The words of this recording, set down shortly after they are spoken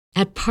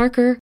At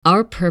Parker,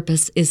 our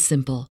purpose is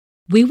simple.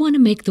 We want to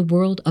make the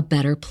world a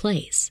better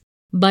place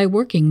by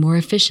working more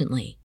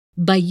efficiently,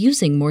 by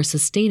using more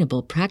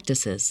sustainable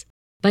practices,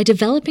 by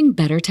developing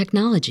better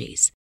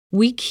technologies.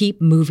 We keep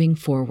moving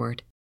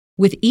forward.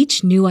 With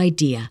each new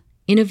idea,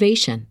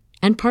 innovation,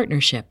 and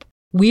partnership,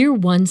 we're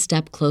one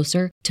step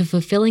closer to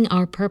fulfilling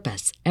our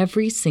purpose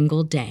every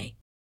single day.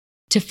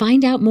 To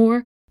find out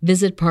more,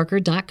 visit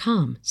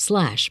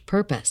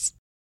parker.com/purpose.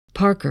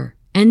 Parker,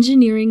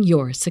 engineering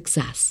your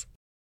success.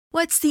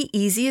 What's the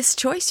easiest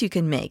choice you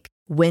can make?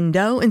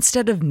 Window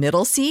instead of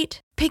middle seat?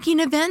 Picking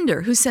a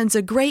vendor who sends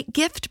a great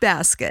gift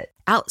basket?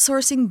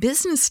 Outsourcing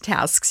business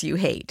tasks you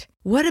hate?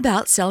 What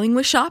about selling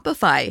with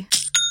Shopify?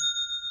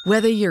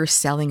 Whether you're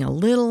selling a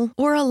little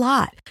or a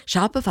lot,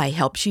 Shopify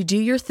helps you do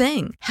your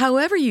thing,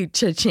 however you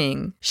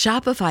cha-ching.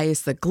 Shopify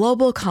is the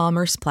global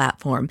commerce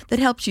platform that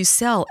helps you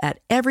sell at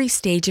every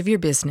stage of your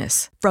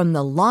business. From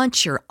the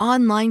launch your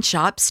online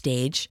shop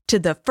stage to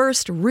the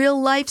first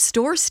real-life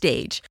store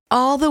stage,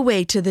 all the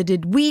way to the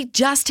did we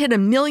just hit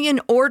 1 million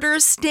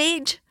orders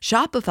stage.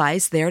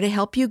 Shopify's there to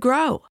help you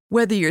grow.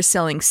 Whether you're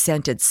selling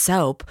scented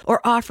soap or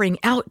offering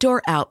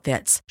outdoor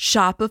outfits,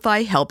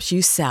 Shopify helps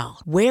you sell.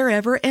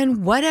 Wherever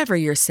and whatever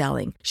you're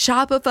selling,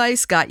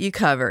 Shopify's got you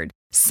covered.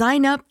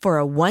 Sign up for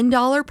a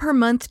 $1 per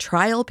month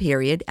trial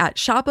period at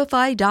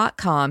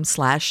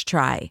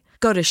shopify.com/try.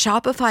 Go to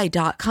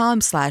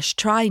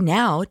shopify.com/try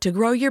now to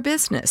grow your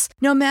business,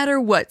 no matter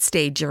what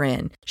stage you're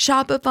in.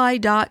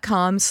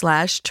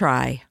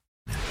 Shopify.com/try.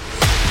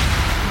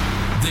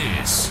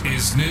 This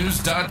is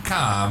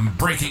News.com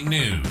breaking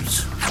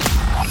news.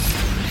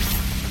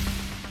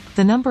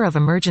 The number of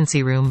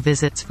emergency room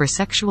visits for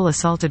sexual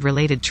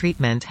assault-related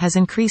treatment has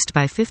increased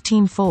by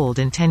 15-fold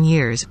in 10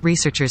 years,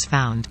 researchers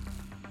found.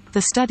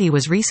 The study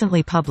was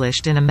recently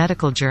published in a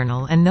medical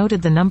journal and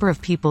noted the number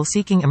of people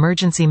seeking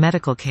emergency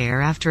medical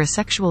care after a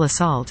sexual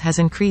assault has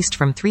increased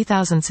from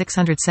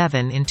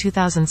 3,607 in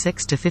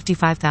 2006 to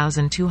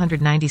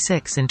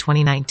 55,296 in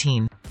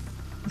 2019.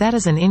 That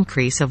is an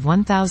increase of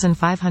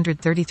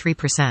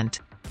 1,533%.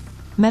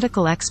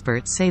 Medical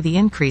experts say the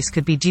increase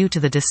could be due to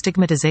the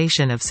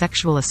destigmatization of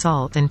sexual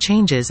assault and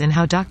changes in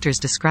how doctors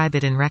describe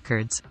it in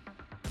records.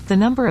 The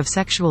number of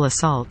sexual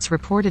assaults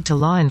reported to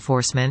law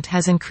enforcement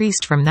has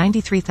increased from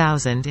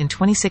 93,000 in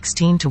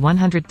 2016 to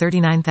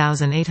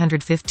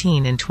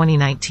 139,815 in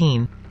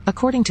 2019,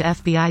 according to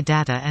FBI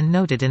data and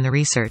noted in the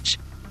research.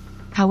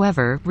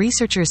 However,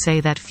 researchers say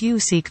that few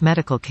seek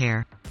medical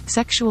care.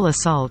 Sexual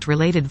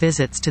assault-related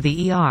visits to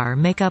the ER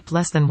make up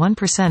less than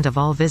 1% of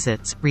all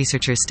visits,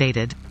 researchers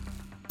stated.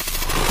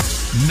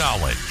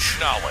 Knowledge.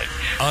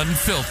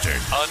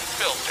 Unfiltered.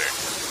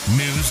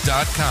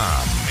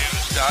 News.com.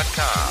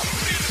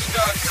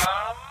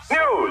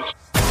 News.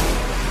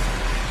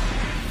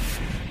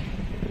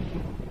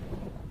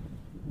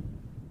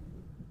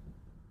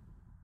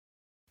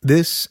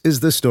 This is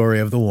the story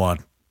of the one.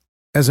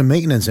 As a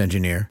maintenance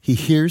engineer, he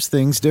hears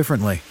things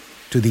differently.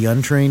 To the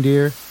untrained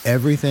ear,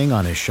 everything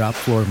on his shop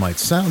floor might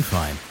sound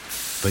fine,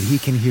 but he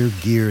can hear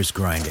gears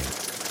grinding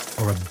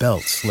or a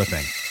belt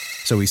slipping.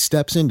 So he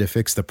steps in to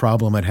fix the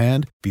problem at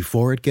hand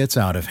before it gets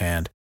out of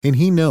hand. And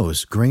he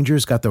knows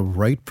Grainger's got the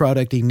right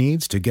product he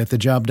needs to get the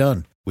job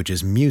done, which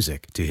is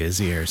music to his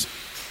ears.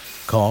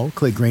 Call,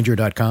 click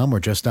Grainger.com, or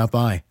just stop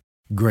by.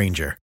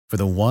 Grainger, for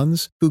the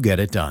ones who get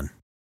it done.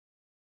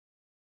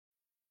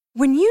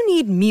 When you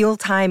need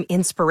mealtime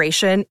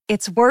inspiration,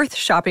 it's worth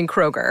shopping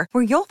Kroger,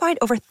 where you'll find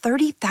over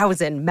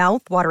 30,000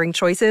 mouth-watering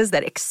choices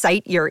that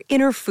excite your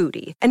inner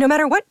foodie. And no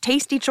matter what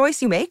tasty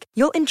choice you make,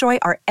 you'll enjoy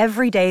our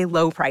everyday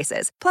low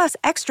prices, plus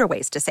extra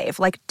ways to save,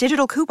 like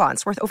digital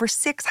coupons worth over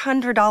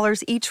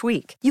 $600 each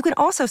week. You can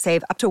also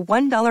save up to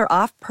 $1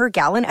 off per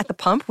gallon at the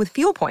pump with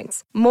fuel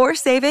points. More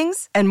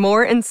savings and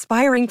more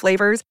inspiring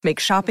flavors make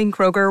shopping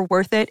Kroger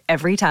worth it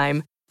every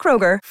time.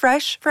 Kroger,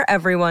 fresh for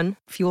everyone.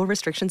 Fuel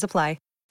restrictions apply.